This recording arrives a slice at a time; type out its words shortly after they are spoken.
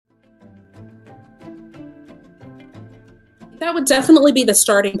That would definitely be the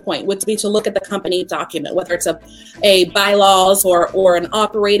starting point, would be to look at the company document, whether it's a bylaws or an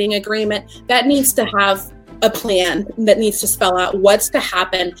operating agreement. That needs to have a plan that needs to spell out what's to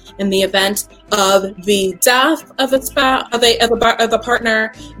happen in the event of the death of a spouse, of a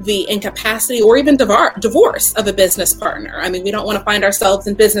partner, the incapacity, or even divorce of a business partner. I mean, we don't want to find ourselves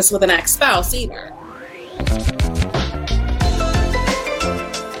in business with an ex-spouse either.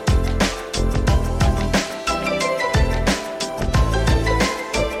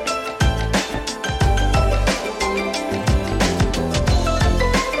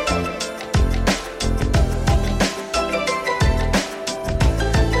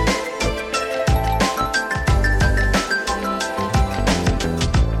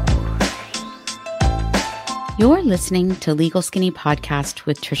 You're listening to Legal Skinny Podcast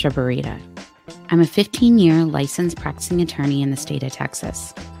with Trisha Burita. I'm a 15-year licensed practicing attorney in the state of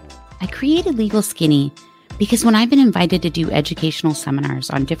Texas. I created Legal Skinny because when I've been invited to do educational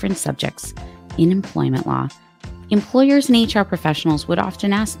seminars on different subjects in employment law, employers and HR professionals would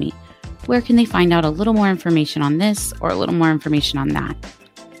often ask me, where can they find out a little more information on this or a little more information on that?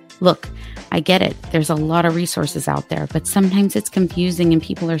 Look, I get it. There's a lot of resources out there, but sometimes it's confusing and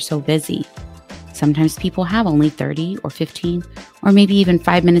people are so busy. Sometimes people have only 30 or 15 or maybe even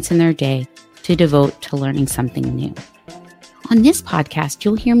 5 minutes in their day to devote to learning something new. On this podcast,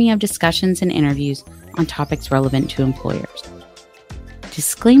 you'll hear me have discussions and interviews on topics relevant to employers.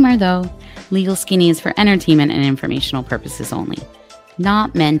 Disclaimer though, Legal Skinny is for entertainment and informational purposes only,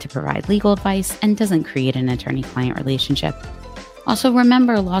 not meant to provide legal advice and doesn't create an attorney-client relationship. Also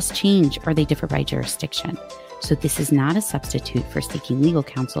remember, laws change or they differ by jurisdiction. So this is not a substitute for seeking legal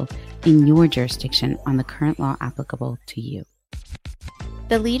counsel in your jurisdiction on the current law applicable to you.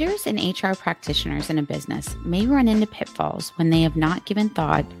 The leaders and HR practitioners in a business may run into pitfalls when they have not given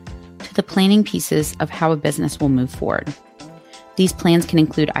thought to the planning pieces of how a business will move forward. These plans can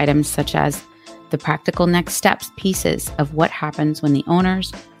include items such as the practical next steps pieces of what happens when the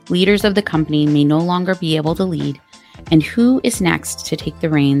owners, leaders of the company may no longer be able to lead, and who is next to take the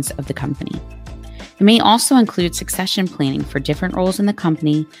reins of the company. It may also include succession planning for different roles in the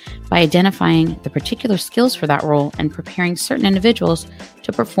company by identifying the particular skills for that role and preparing certain individuals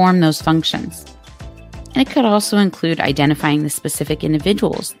to perform those functions. And it could also include identifying the specific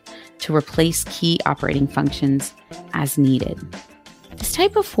individuals to replace key operating functions as needed. This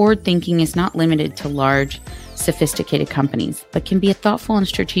type of forward thinking is not limited to large, sophisticated companies, but can be a thoughtful and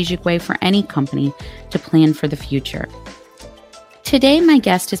strategic way for any company to plan for the future. Today, my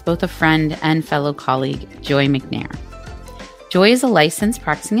guest is both a friend and fellow colleague, Joy McNair. Joy is a licensed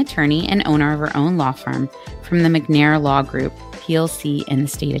practicing attorney and owner of her own law firm from the McNair Law Group, PLC, in the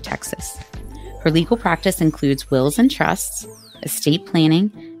state of Texas. Her legal practice includes wills and trusts, estate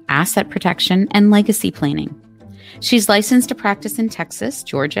planning, asset protection, and legacy planning. She's licensed to practice in Texas,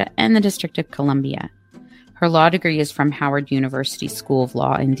 Georgia, and the District of Columbia. Her law degree is from Howard University School of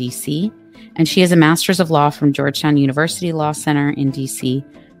Law in D.C., and she has a Master's of Law from Georgetown University Law Center in D.C.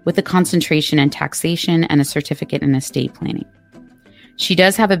 with a concentration in taxation and a certificate in estate planning. She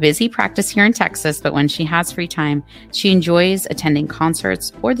does have a busy practice here in Texas, but when she has free time, she enjoys attending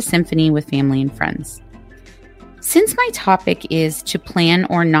concerts or the symphony with family and friends. Since my topic is to plan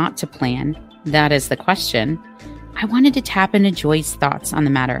or not to plan, that is the question, I wanted to tap into Joy's thoughts on the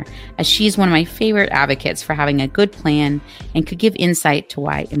matter, as she's one of my favorite advocates for having a good plan and could give insight to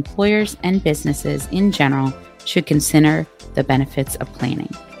why employers and businesses in general should consider the benefits of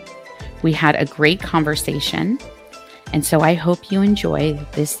planning. We had a great conversation, and so I hope you enjoy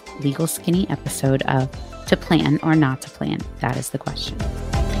this Legal Skinny episode of To Plan or Not to Plan, that is the question.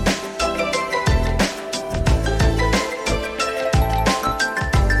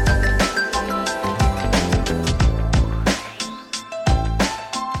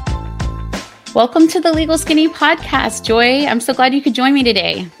 Welcome to the Legal Skinny Podcast, Joy. I'm so glad you could join me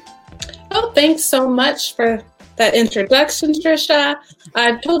today. Oh, thanks so much for that introduction, Trisha.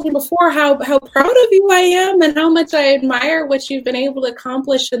 I've told you before how proud of you I am and how much I admire what you've been able to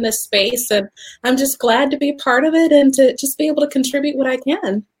accomplish in this space. And I'm just glad to be part of it and to just be able to contribute what I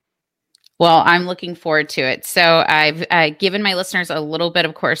can. Well, I'm looking forward to it. So I've given my listeners a little bit,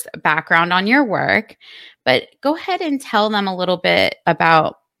 of course, background on your work, but go ahead and tell them a little bit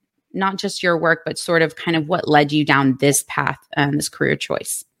about not just your work, but sort of kind of what led you down this path, this career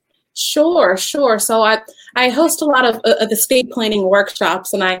choice. Sure. So I host a lot of estate planning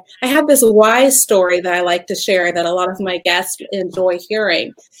workshops, and I have this wise story that I like to share that a lot of my guests enjoy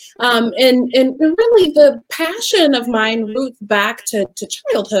hearing. And really the passion of mine roots back to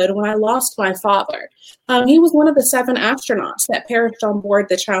childhood when I lost my father. He was one of the 7 astronauts that perished on board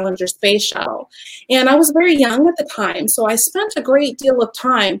the Challenger space shuttle. And I was very young at the time, so I spent a great deal of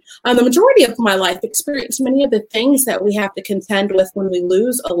time, the majority of my life, experienced many of the things that we have to contend with when we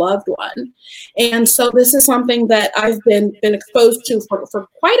lose a loved one. And so this is something that I've been exposed to for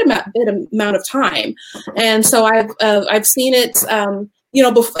quite a amount of time. And so I've seen it,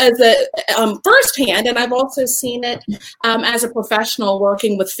 as a firsthand, and I've also seen it as a professional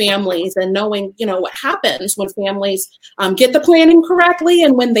working with families and knowing, what happens when families get the planning correctly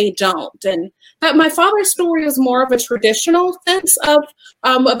and when they don't. And that my father's story was more of a traditional sense of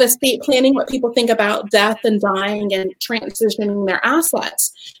estate planning, what people think about death and dying and transitioning their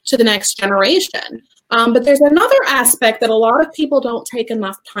assets to the next generation. But there's another aspect that a lot of people don't take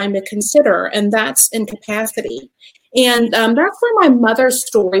enough time to consider, and that's incapacity. And that's where my mother's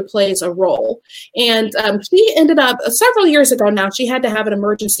story plays a role. And she ended up, several years ago now, she had to have an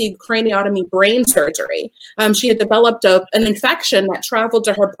emergency craniotomy brain surgery. She had developed an infection that traveled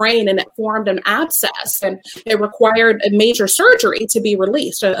to her brain, and it formed an abscess. And it required a major surgery to be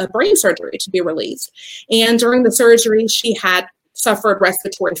released, a brain surgery to be released. And during the surgery, she had suffered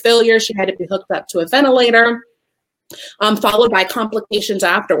respiratory failure. She had to be hooked up to a ventilator. Followed by complications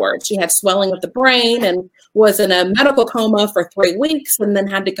afterwards. She had swelling of the brain and was in a medical coma for 3 weeks, and then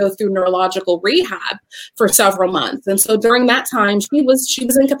had to go through neurological rehab for several months. And so during that time, she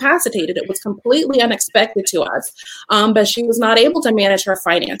was incapacitated. It was completely unexpected to us, but she was not able to manage her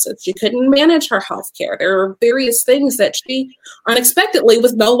finances. She couldn't manage her health care. There were various things that she unexpectedly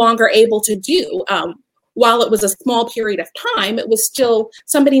was no longer able to do. While it was a small period of time, it was still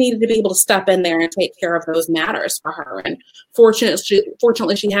somebody needed to be able to step in there and take care of those matters for her. And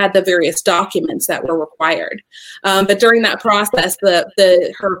fortunately, she had the various documents that were required. But during that process,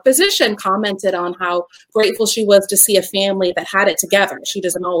 her physician commented on how grateful she was to see a family that had it together. She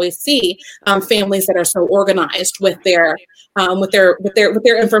doesn't always see families that are so organized with their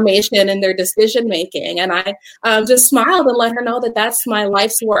information and their decision making. And I just smiled and let her know that that's my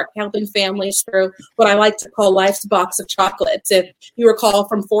life's work, helping families through what I like to call life's box of chocolates. If you recall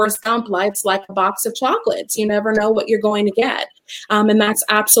from Forrest Gump, life's like a box of chocolates. You never know what you're going to get. And that's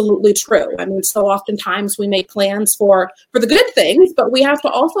absolutely true. I mean, so oftentimes we make plans for the good things, but we have to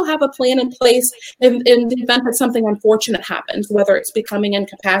also have a plan in place in the event that something unfortunate happens, whether it's becoming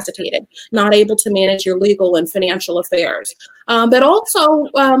incapacitated, not able to manage your legal and financial affairs. But also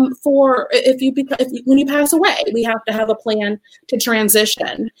when you pass away, we have to have a plan to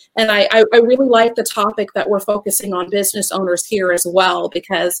transition. And I really like the topic that we're focusing on business owners here as well,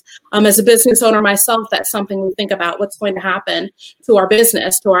 because as a business owner myself, that's something we think about, what's going to happen to our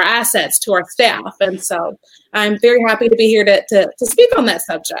business, to our assets, to our staff. And so I'm very happy to be here to speak on that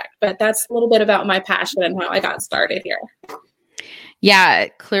subject. But that's a little bit about my passion and how I got started here. Yeah,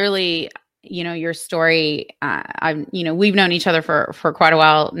 clearly, your story, we've known each other for quite a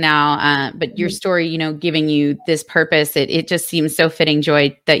while now, but your story, giving you this purpose, it just seems so fitting,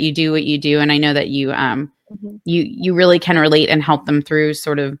 Joy, that you do what you do. And I know that you really can relate and help them through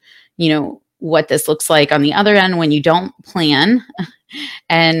sort of, what this looks like on the other end when you don't plan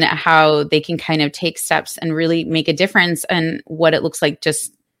and how they can kind of take steps and really make a difference and what it looks like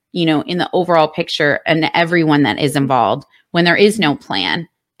just, in the overall picture and everyone that is involved when there is no plan.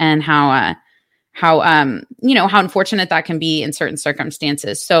 And how unfortunate that can be in certain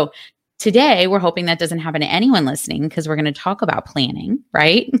circumstances. So today we're hoping that doesn't happen to anyone listening, because we're going to talk about planning,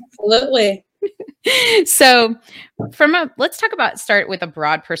 right? Absolutely. So let's start with a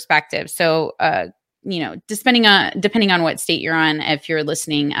broad perspective. So, depending on what state you're on, if you're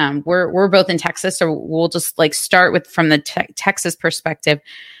listening, we're both in Texas, so we'll just start from the Texas perspective.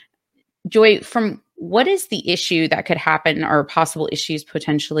 Joy, what is the issue that could happen, or possible issues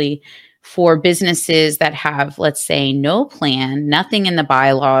potentially for businesses that have, let's say, no plan, nothing in the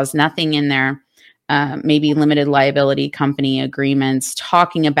bylaws, nothing in their maybe limited liability company agreements,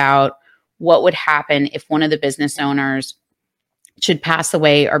 talking about what would happen if one of the business owners should pass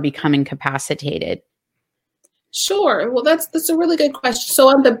away or become incapacitated? Sure. Well, that's a really good question. So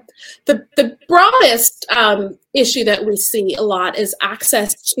on the broadest issue that we see a lot is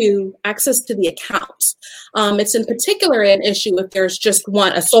access to the accounts. It's in particular an issue if there's just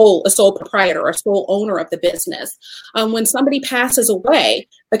a sole proprietor or a sole owner of the business. When somebody passes away,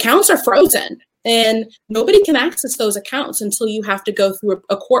 accounts are frozen. And nobody can access those accounts until you have to go through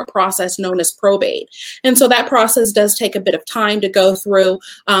a court process known as probate. And so that process does take a bit of time to go through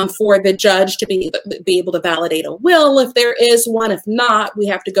for the judge to be able to validate a will if there is one. If not, we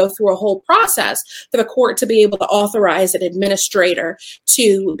have to go through a whole process for the court to be able to authorize an administrator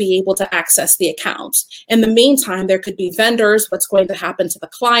to be able to access the accounts. In the meantime, there could be vendors. What's going to happen to the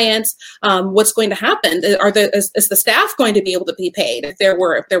clients? What's going to happen? Is the staff going to be able to be paid if there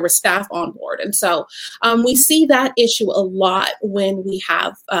were staff on board? And so we see that issue a lot when we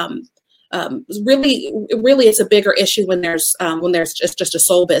have really it's a bigger issue when there's just a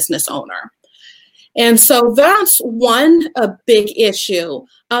sole business owner. And so that's a big issue.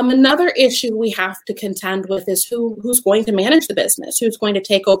 Another issue we have to contend with is who's going to manage the business, who's going to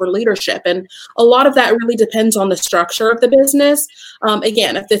take over leadership. And a lot of that really depends on the structure of the business.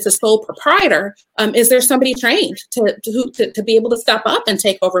 Again, if it's a sole proprietor, is there somebody trained to be able to step up and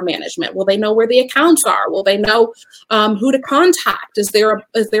take over management? Will they know where the accounts are? Will they know who to contact? Is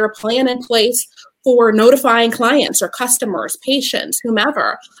there a plan in place for notifying clients or customers, patients,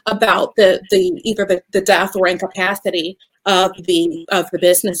 whomever, about either the death or incapacity of the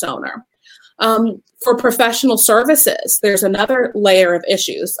business owner? For professional services, there's another layer of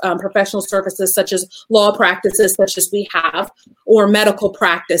issues. Professional services such as law practices, such as we have, or medical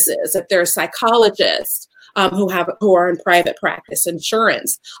practices. If there are psychologists who are in private practice,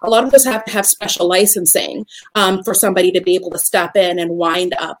 insurance, a lot of those have to have special licensing for somebody to be able to step in and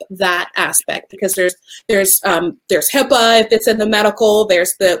wind up that aspect, because there's HIPAA if it's in the medical,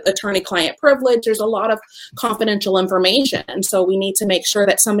 there's the attorney-client privilege, there's a lot of confidential information, and so we need to make sure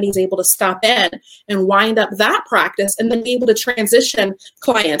that somebody's able to step in and wind up that practice, and then be able to transition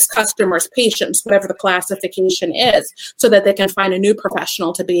clients, customers, patients, whatever the classification is, so that they can find a new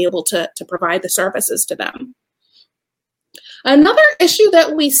professional to be able to provide the services to them. Another issue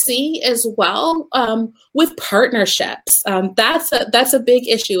that we see as well with partnerships, that's a big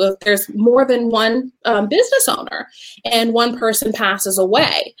issue. If there's more than one business owner and one person passes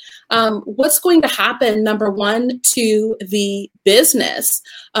away, what's going to happen, number one, to the business?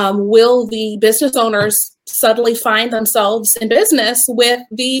 Will the business owners suddenly find themselves in business with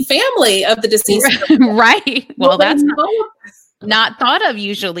the family of the deceased? Right. Well, that's not thought of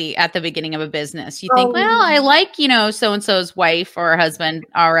usually at the beginning of a business. You think, well, I like, so-and-so's wife or husband.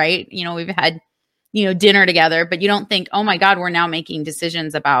 All right. We've had, dinner together, but you don't think, oh my God, we're now making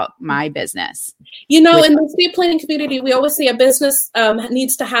decisions about my business. In the estate planning community, we always say a business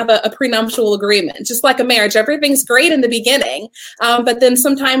needs to have a prenuptial agreement, just like a marriage. Everything's great in the beginning, but then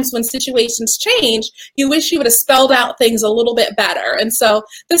sometimes when situations change, you wish you would have spelled out things a little bit better. And so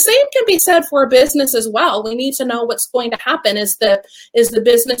the same can be said for a business as well. We need to know what's going to happen. Is the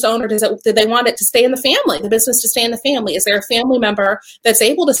business owner, do they want it to stay in the family, the business to stay in the family? Is there a family member that's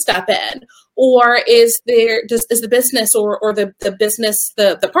able to step in? Or is the business or the business,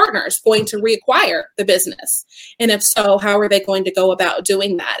 the partners going to reacquire the business? And if so, how are they going to go about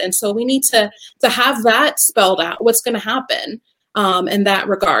doing that? And so we need to have that spelled out, what's going to happen in that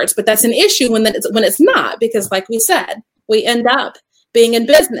regards. But that's an issue when it's not, because like we said, we end up being in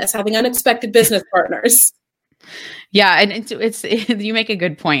business, having unexpected business partners. Yeah. And it's you make a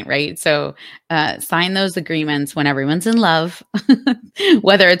good point, right? So sign those agreements when everyone's in love,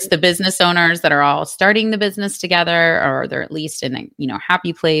 whether it's the business owners that are all starting the business together, or they're at least in a,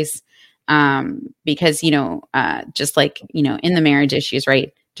 happy place. Because, just like, in the marriage issues,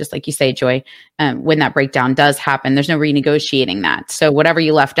 right? Just like you say, Joy, when that breakdown does happen, there's no renegotiating that. So whatever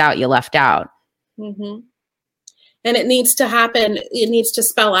you left out, you left out. Mm-hmm. And it needs to happen. It needs to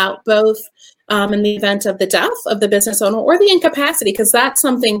spell out both in the event of the death of the business owner or the incapacity, because that's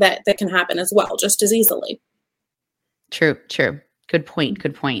something that can happen as well, just as easily. True. Good point.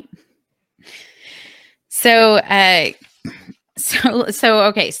 So, okay.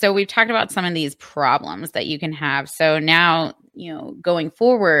 So we've talked about some of these problems that you can have. So now, going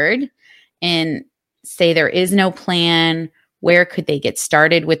forward, and say there is no plan, where could they get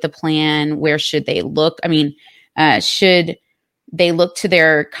started with the plan? Where should they look? I mean, should they look to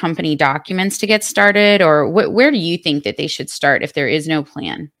their company documents to get started, or where do you think that they should start if there is no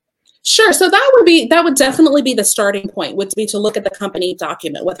plan? Sure. So that would definitely be the starting point, would be to look at the company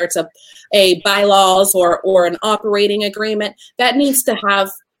document, whether it's a bylaws or an operating agreement. That needs to have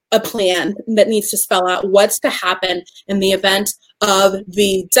a plan that needs to spell out what's to happen in the event of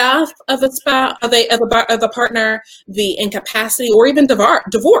the death of a spouse, of a partner, the incapacity, or even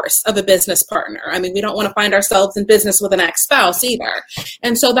divorce of a business partner. I mean, we don't want to find ourselves in business with an ex-spouse either.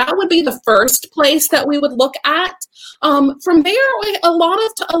 And so that would be the first place that we would look at. From there, a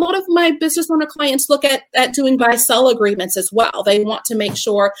lot of my business owner clients look at doing buy-sell agreements as well. They want to make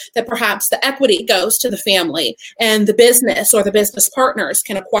sure that perhaps the equity goes to the family and the business or the business partners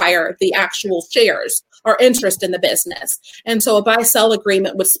can acquire the actual shares or interest in the business. And so a buy-sell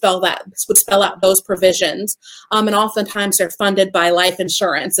agreement would spell out those provisions. And oftentimes they're funded by life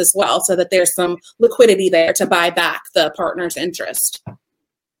insurance as well, so that there's some liquidity there to buy back the partner's interest.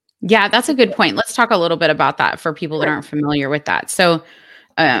 Yeah, that's a good point. Let's talk a little bit about that for people that aren't familiar with that. So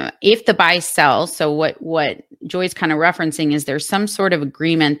if the buy sell, so what Joy's kind of referencing is there's some sort of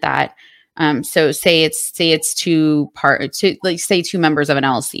agreement that so say it's two members of an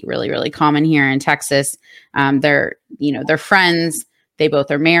LLC, really common here in Texas. They're friends. They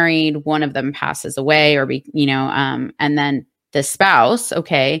both are married. One of them passes away, and then the spouse,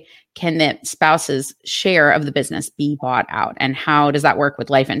 okay, can the spouse's share of the business be bought out? And how does that work with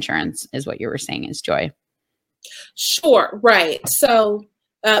life insurance is what you were saying, is Joy. Sure. Right. So,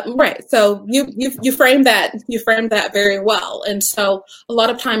 So you framed that very well. And so a lot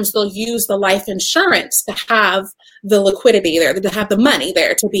of times they'll use the life insurance to have the liquidity there, to have the money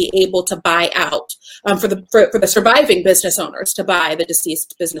there to be able to buy out for the surviving business owners to buy the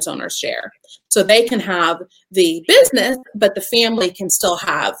deceased business owner's share. So they can have the business, but the family can still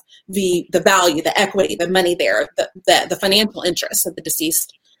have the value, the equity, the money there, the financial interests of the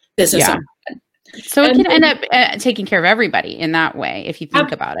deceased business owner. So it can end up taking care of everybody in that way, if you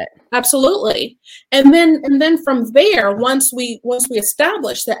think about it. Absolutely. And then from there, once we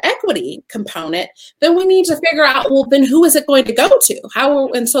establish the equity component, then we need to figure out, well, then who is it going to go to?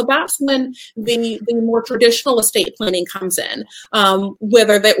 And so that's when the more traditional estate planning comes in.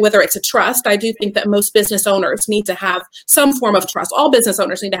 Whether it's a trust, I do think that most business owners need to have some form of trust. All business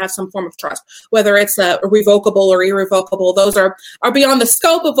owners need to have some form of trust, whether it's a revocable or irrevocable. Those are beyond the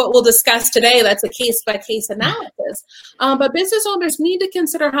scope of what we'll discuss today. That's a case-by-case analysis. But business owners need to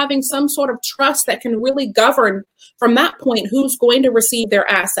consider having some sort of trust that can really govern from that point who's going to receive their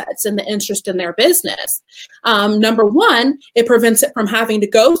assets and the interest in their business. Number one, it prevents it from having to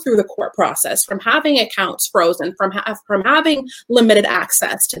go through the court process, from having accounts frozen, from having limited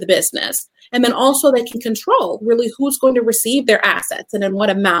access to the business. And then also they can control really who's going to receive their assets and in what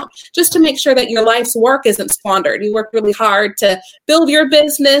amount, just to make sure that your life's work isn't squandered. You work really hard to build your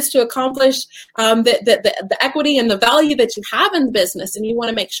business, to accomplish the equity and the value that you have in the business. And you want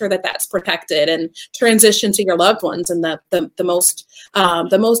to make sure that that's protected and transition to your loved ones in the most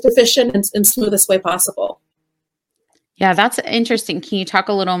efficient and smoothest way possible. Yeah, that's interesting. Can you talk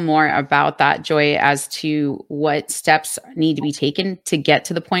a little more about that, Joy, as to what steps need to be taken to get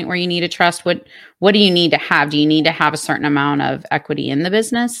to the point where you need a trust? What do you need to have? Do you need to have a certain amount of equity in the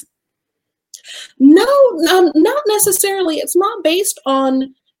business? No, not necessarily. It's not based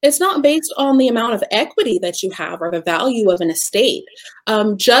on the amount of equity that you have or the value of an estate.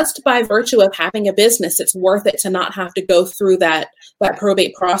 Just by virtue of having a business, it's worth it to not have to go through that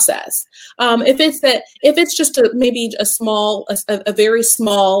probate process. If it's just a very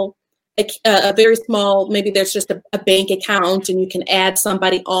small, maybe there's just a bank account and you can add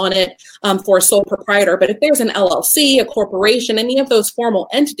somebody on it for a sole proprietor. But if there's an LLC, a corporation, any of those formal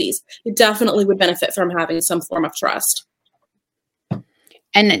entities, you definitely would benefit from having some form of trust.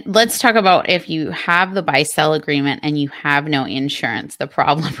 And let's talk about if you have the buy-sell agreement and you have no insurance, the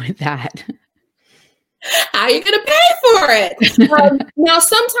problem with that. How are you going to pay for it? Now,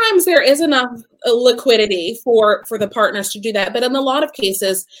 sometimes there is enough liquidity for the partners to do that. But in a lot of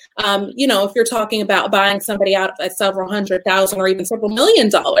cases, if you're talking about buying somebody out at several $100,000 or even several $1 million,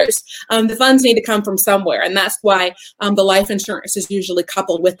 the funds need to come from somewhere. And that's why the life insurance is usually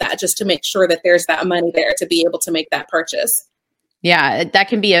coupled with that, just to make sure that there's that money there to be able to make that purchase. Yeah, that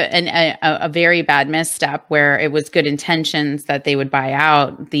can be a very bad misstep where it was good intentions that they would buy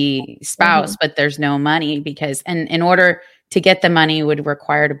out the spouse, but there's no money because, and in order to get the money would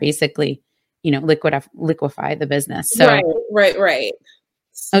require to basically, liquefy the business. So Right.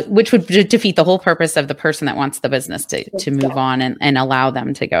 Which would defeat the whole purpose of the person that wants the business to move on and allow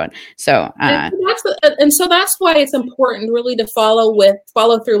them to go. So, so that's why it's important really to follow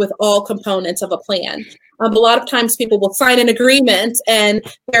through with all components of a plan. A lot of times people will sign an agreement and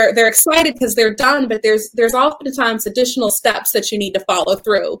they're excited because they're done, but there's oftentimes additional steps that you need to follow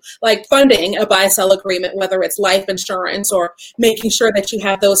through, like funding a buy-sell agreement, whether it's life insurance or making sure that you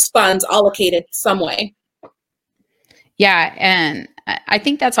have those funds allocated some way. Yeah, and I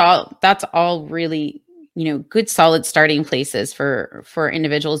think that's all really good solid starting places for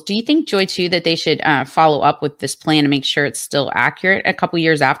individuals. Do you think, Joy, too, that they should follow up with this plan to make sure it's still accurate a couple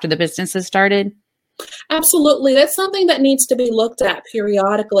years after the business has started? Absolutely. That's something that needs to be looked at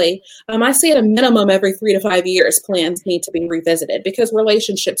periodically. I say at a minimum every 3 to 5 years, plans need to be revisited because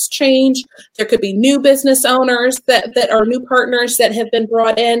relationships change. There could be new business owners that are new partners that have been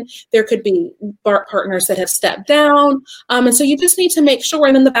brought in. There could be partners that have stepped down. And so you just need to make sure,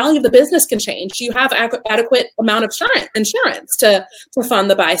 and then the value of the business can change. You have adequate amount of insurance to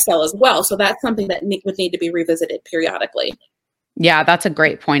fund the buy sell as well. So that's something that would need to be revisited periodically. Yeah, that's a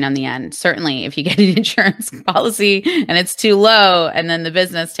great point on the end. Certainly, if you get an insurance policy and it's too low and then the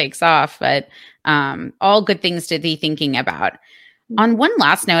business takes off, but all good things to be thinking about. On one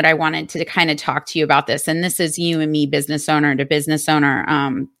last note, I wanted to kind of talk to you about this, and this is you and me, business owner to business owner,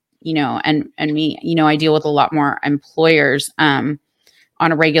 and me, I deal with a lot more employers on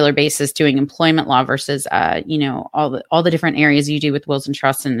a regular basis doing employment law versus, all the different areas you do with wills and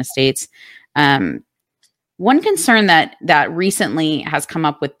trusts and estates. One concern that recently has come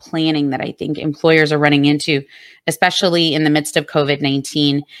up with planning that I think employers are running into, especially in the midst of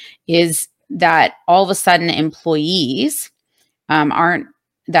COVID-19, is that all of a sudden employees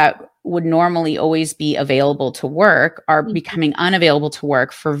that would normally always be available to work are becoming unavailable to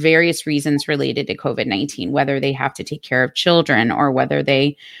work for various reasons related to COVID-19, whether they have to take care of children or whether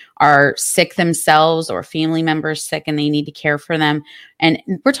they are sick themselves or family members sick and they need to care for them. And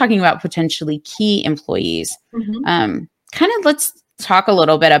we're talking about potentially key employees. Let's talk a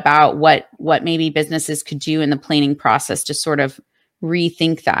little bit about what maybe businesses could do in the planning process to sort of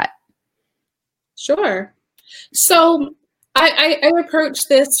rethink that. Sure. So I approach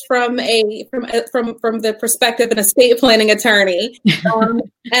this from the perspective of an estate planning attorney, and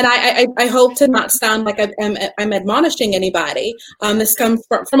I hope to not sound like I'm admonishing anybody. This comes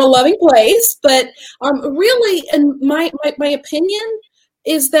from a loving place, but really, in my opinion,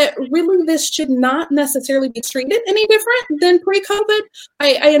 is that really this should not necessarily be treated any different than pre-COVID.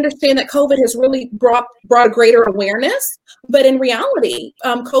 I understand that COVID has really brought a greater awareness, but in reality,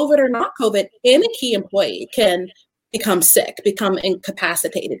 COVID or not COVID, any key employee can become sick, become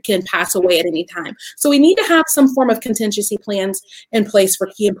incapacitated, can pass away at any time. So we need to have some form of contingency plans in place for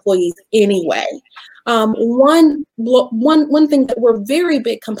key employees anyway. One thing that we're very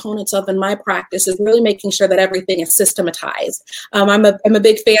big components of in my practice is really making sure that everything is systematized. I'm a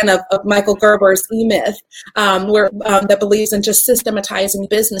big fan of Michael Gerber's E-Myth, that believes in just systematizing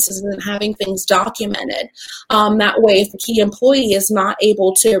businesses and having things documented. That way, if the key employee is not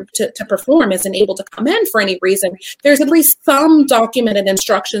able to perform, isn't able to come in for any reason, there's at least some documented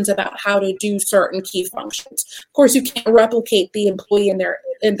instructions about how to do certain key functions. Of course, you can't replicate the employee in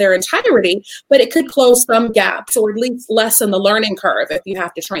their entirety, but it could close some gaps or at least lessen the learning curve if you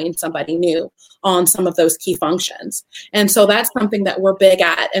have to train somebody new on some of those key functions. And so that's something that we're big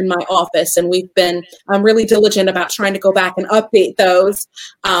at in my office. And we've been really diligent about trying to go back and update those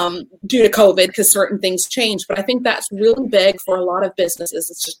due to COVID because certain things change. But I think that's really big for a lot of businesses.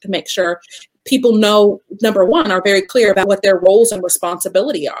 It's just to make sure people know, number one, are very clear about what their roles and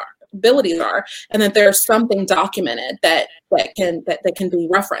responsibilities are, and that there's something documented that can be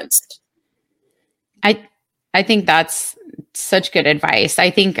referenced. I think that's such good advice. I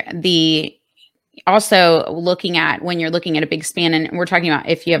think also looking at when you're looking at a big span, and we're talking about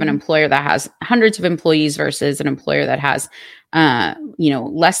if you have an employer that has hundreds of employees versus an employer that has,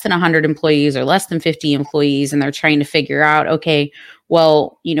 less than 100 employees or less than 50 employees, and they're trying to figure out, okay,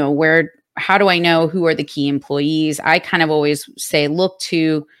 well, how do I know who are the key employees? I kind of always say, look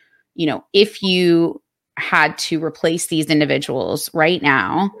to, if you had to replace these individuals right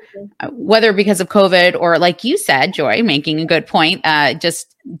now, whether because of COVID or like you said, Joy, making a good point,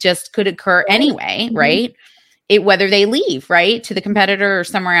 just could occur anyway, right? Whether they leave, right, to the competitor or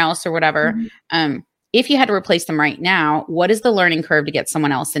somewhere else or whatever. If you had to replace them right now, what is the learning curve to get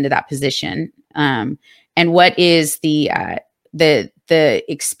someone else into that position? And what is the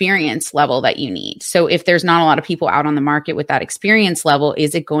experience level that you need? So if there's not a lot of people out on the market with that experience level,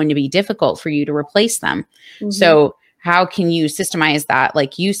 is it going to be difficult for you to replace them? So how can you systemize that,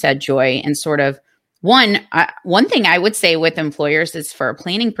 like you said, Joy, and sort of one thing I would say with employers is for a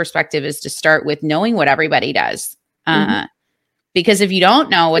planning perspective is to start with knowing what everybody does. Because if you don't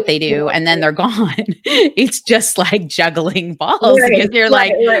know what they do and then they're gone, it's just like juggling balls. Because you're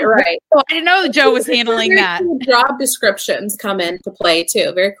right. Oh, I didn't know Joe was handling that. Job descriptions come into play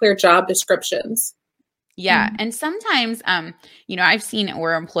too. Very clear job descriptions. Yeah. And sometimes, I've seen it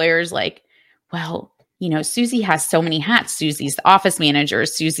where employers like, well, Susie has so many hats. Susie's the office manager.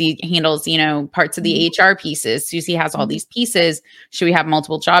 Susie handles, parts of the HR pieces. Susie has all these pieces. Should we have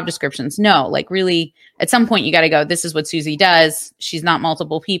multiple job descriptions? No, like really at some point you got to go, this is what Susie does. She's not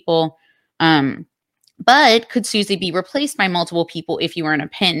multiple people. But could Susie be replaced by multiple people if you were in a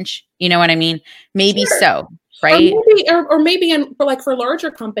pinch? You know what I mean? Maybe Sure. so, right? Or maybe for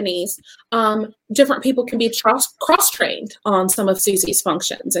larger companies, different people can be cross-trained on some of Susie's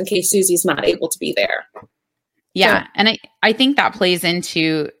functions in case Susie's not able to be there. Yeah. And I think that plays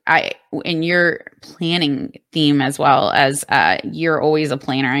into in your planning theme as well as you're always a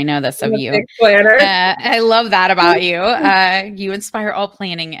planner. I know this of you. Big planner. I love that about you. You inspire all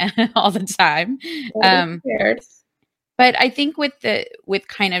planning all the time. But I think with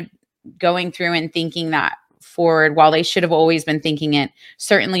kind of going through and thinking that forward, while they should have always been thinking it,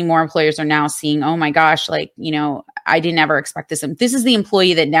 certainly more employers are now seeing, oh my gosh, like, I didn't ever expect this. And this is the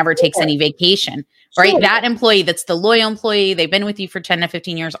employee that never takes any vacation, right? Sure. That employee, that's the loyal employee. They've been with you for 10 to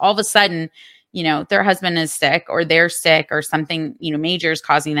 15 years. All of a sudden, their husband is sick or they're sick or something, major is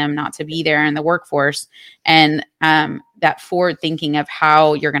causing them not to be there in the workforce. And that forward thinking of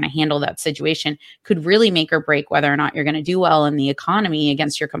how you're going to handle that situation could really make or break whether or not you're going to do well in the economy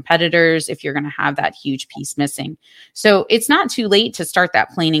against your competitors, if you're going to have that huge piece missing. So it's not too late to start that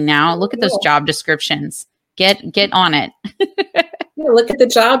planning now. Look at those job descriptions. Get on it. Look at the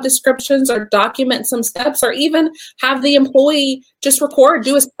job descriptions or document some steps, or even have the employee just record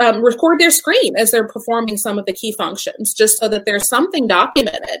their screen as they're performing some of the key functions, just so that there's something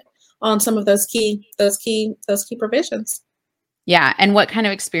documented on some of those key provisions. Yeah. And what kind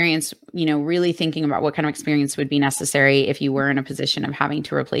of experience, really thinking about what kind of experience would be necessary if you were in a position of having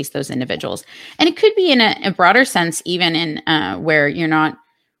to replace those individuals. And it could be in a broader sense, even in where you're not,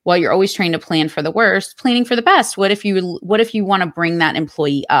 while you're always trying to plan for the worst, planning for the best. What if you want to bring that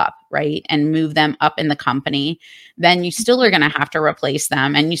employee up, right, and move them up in the company? Then you still are going to have to replace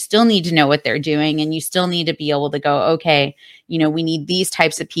them, and you still need to know what they're doing, and you still need to be able to go, okay, we need these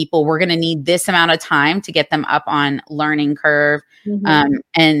types of people. We're going to need this amount of time to get them up on learning curve,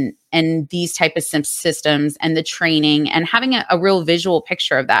 and these type of systems and the training, and having a real visual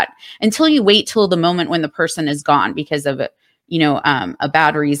picture of that until you wait till the moment when the person is gone because of it. A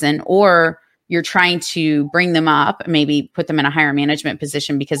bad reason, or you're trying to bring them up, maybe put them in a higher management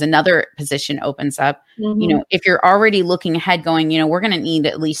position because another position opens up. If you're already looking ahead going, we're going to need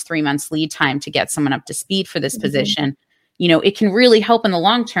at least 3 months lead time to get someone up to speed for this position, it can really help in the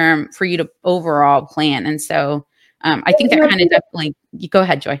long term for you to overall plan. And so I think that kind of definitely, you go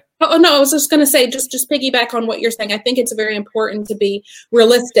ahead, Joy. Oh, no, I was just going to say, just piggyback on what you're saying. I think it's very important to be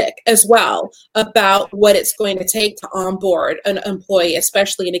realistic as well about what it's going to take to onboard an employee,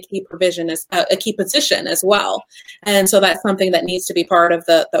 especially in a key position as well. And so that's something that needs to be part of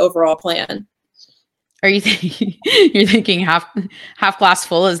the overall plan. Are you you're thinking half glass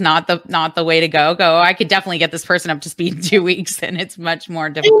full is not the way to go? I could definitely get this person up to speed in 2 weeks, and it's much more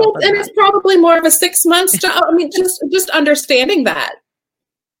difficult. And it's probably more of a 6 months job. I mean, just understanding that.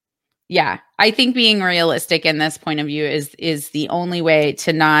 Yeah, I think being realistic in this point of view is the only way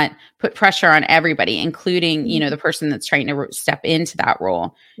to not put pressure on everybody, including the person that's trying to step into that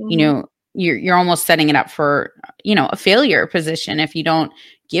role. You're almost setting it up for a failure position if you don't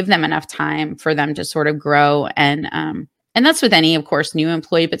give them enough time for them to sort of grow. And that's with any, of course, new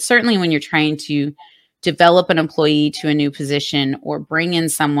employee, but certainly when you're trying to develop an employee to a new position or bring in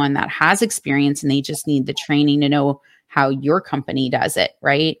someone that has experience and they just need the training to know how your company does it,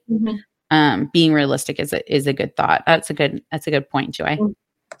 right? Being realistic is a good thought. That's a good point, Joy.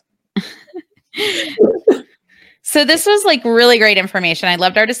 So this was like really great information. I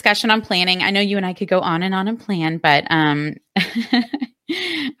loved our discussion on planning. I know you and I could go on and plan, but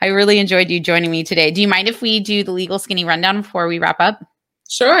I really enjoyed you joining me today. Do you mind if we do the Legal Skinny rundown before we wrap up?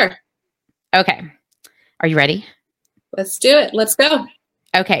 Sure. Okay. Are you ready? Let's do it. Let's go.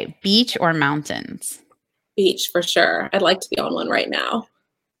 Okay. Beach or mountains? Beach for sure. I'd like to be on one right now.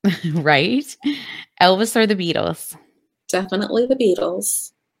 Right? Elvis or the Beatles? Definitely the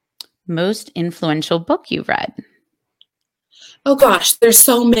Beatles. Most influential book you've read? Oh gosh, there's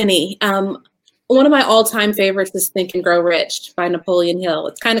so many. One of my all-time favorites is Think and Grow Rich by Napoleon Hill.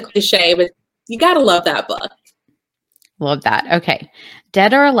 It's kind of cliche, but you got to love that book. Love that. Okay.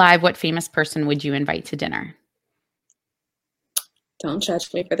 Dead or alive, what famous person would you invite to dinner? Don't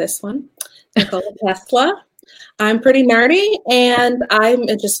judge me for this one. Nikola Tesla. I'm pretty nerdy, and I'm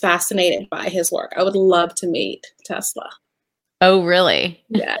just fascinated by his work. I would love to meet Tesla. Oh, really?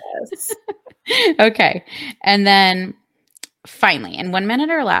 Yes. Okay. And then finally, in 1 minute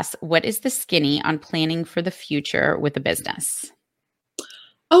or less, what is the skinny on planning for the future with a business?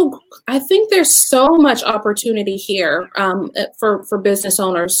 Oh, I think there's so much opportunity here for business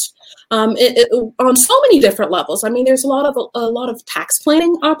owners on so many different levels. I mean, there's a lot of tax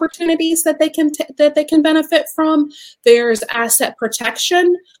planning opportunities that they can benefit from. There's asset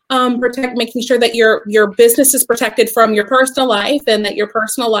protection, making sure that your business is protected from your personal life, and that your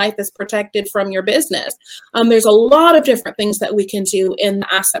personal life is protected from your business. There's a lot of different things that we can do in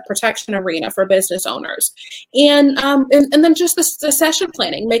the asset protection arena for business owners, and then just the succession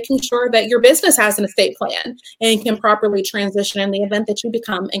planning, making sure that your business has an estate plan and can properly transition in the event that you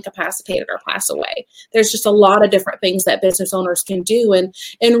become incapacitated or pass away. There's just a lot of different things that business owners can do, and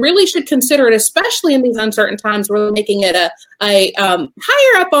really should consider it, especially in these uncertain times. Really making it a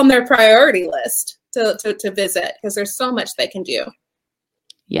higher up on their priority list to visit, because there's so much they can do.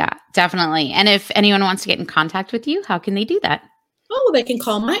 Yeah, definitely. And if anyone wants to get in contact with you, how can they do that? Oh, they can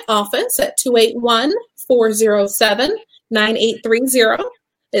call my office at 281-407-9830.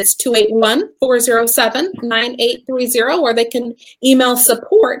 It's 281-407-9830, or they can email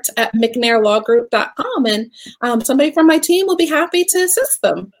support@mcnairlawgroup.com, and somebody from my team will be happy to assist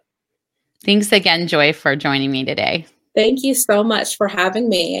them. Thanks again, Joy, for joining me today. Thank you so much for having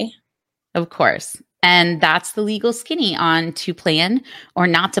me. Of course. And that's the Legal Skinny on to plan or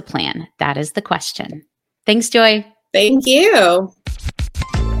not to plan. That is the question. Thanks, Joy. Thank you.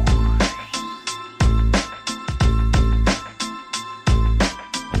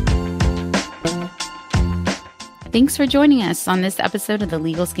 Thanks for joining us on this episode of the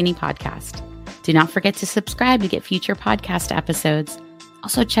Legal Skinny Podcast. Do not forget to subscribe to get future podcast episodes.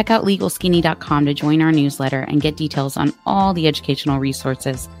 Also, check out LegalSkinny.com to join our newsletter and get details on all the educational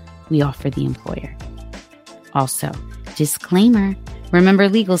resources we offer the employer. Also, disclaimer, remember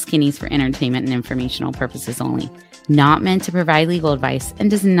Legal Skinny is for entertainment and informational purposes only, not meant to provide legal advice,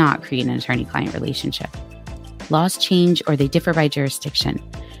 and does not create an attorney-client relationship. Laws change or they differ by jurisdiction.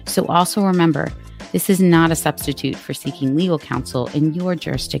 So also remember, this is not a substitute for seeking legal counsel in your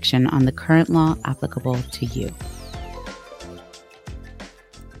jurisdiction on the current law applicable to you.